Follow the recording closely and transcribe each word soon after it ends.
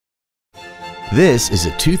This is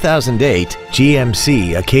a 2008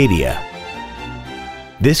 GMC Acadia.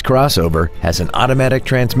 This crossover has an automatic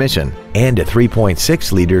transmission and a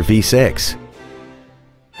 3.6-liter V6.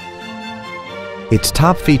 Its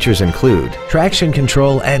top features include traction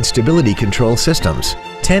control and stability control systems,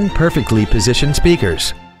 10 perfectly positioned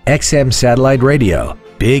speakers, XM satellite radio,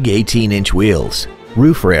 big 18-inch wheels,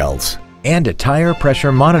 roof rails, and a tire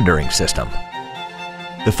pressure monitoring system.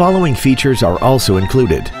 The following features are also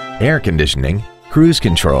included: air conditioning, cruise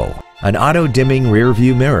control, an auto-dimming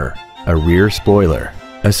rear-view mirror, a rear spoiler,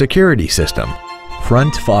 a security system,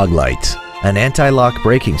 front fog lights, an anti-lock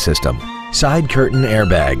braking system, side curtain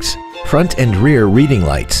airbags, front and rear reading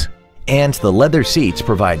lights, and the leather seats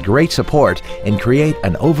provide great support and create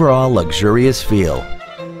an overall luxurious feel.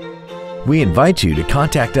 We invite you to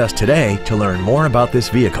contact us today to learn more about this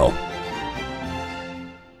vehicle.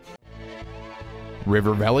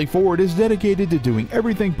 River Valley Ford is dedicated to doing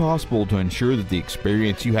everything possible to ensure that the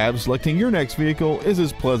experience you have selecting your next vehicle is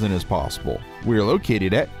as pleasant as possible. We are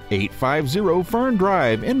located at 850 Fern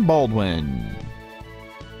Drive in Baldwin.